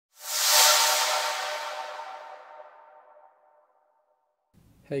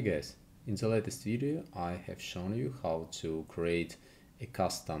Hey guys, in the latest video I have shown you how to create a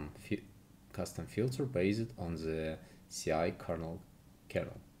custom filter based on the CI kernel.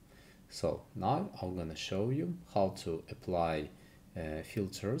 So now I'm gonna show you how to apply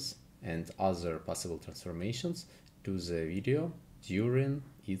filters and other possible transformations to the video during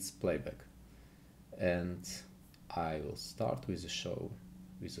its playback. And I will start with a show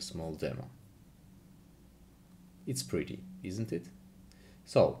with a small demo. It's pretty, isn't it?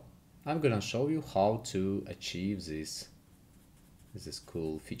 So I'm gonna show you how to achieve this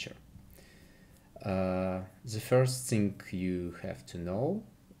cool feature. The first thing you have to know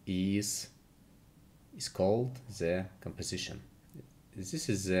is called the composition. This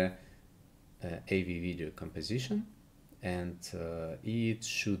is the AV video composition, and it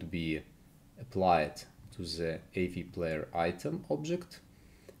should be applied to the AV player item object,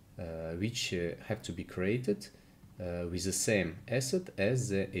 which have to be created with the same asset as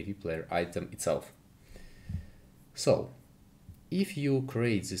the AV player item itself. So if you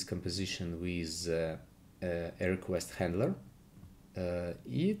create this composition with a request handler,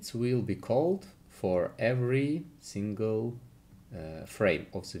 it will be called for every single frame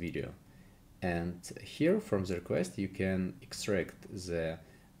of the video. And here from the request you can extract the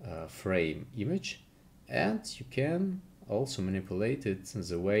frame image, and you can also manipulate it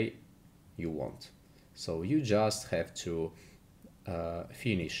the way you want. So you just have to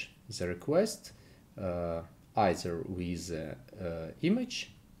finish the request either with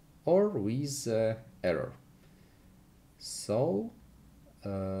image or with error. So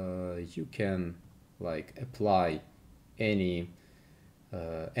you can apply anything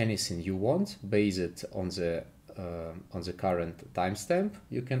you want based on the current timestamp.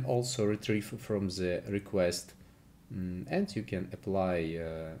 You can also retrieve from the request, and you can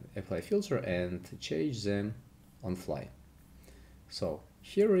apply filter and change them on fly. So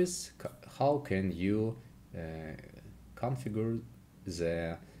here is how can you configure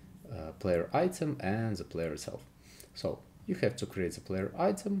the player item and the player itself. So you have to create the player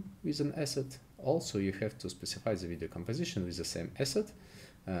item with an asset. Also you have to specify the video composition with the same asset.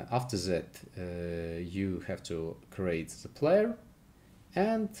 After that you have to create the player,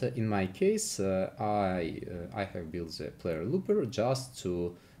 and in my case I have built the player looper just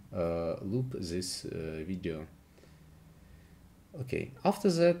to loop this video. Okay, after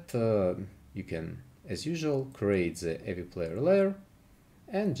that you can, as usual, create the AV player layer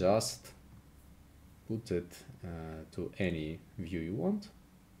and just put it to any view you want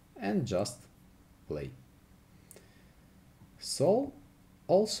and just play. So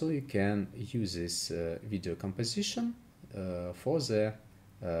also you can use this video composition for the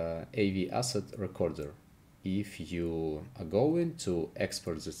AVAsset recorder. If you are going to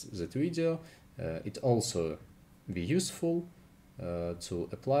export that video, it also be useful to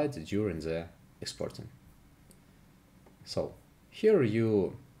apply it during the exporting. So here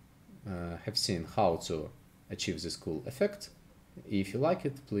you have seen how to achieve this cool effect. If you like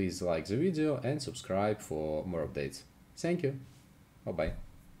it, please like the video and subscribe for more updates. Thank you. Bye bye.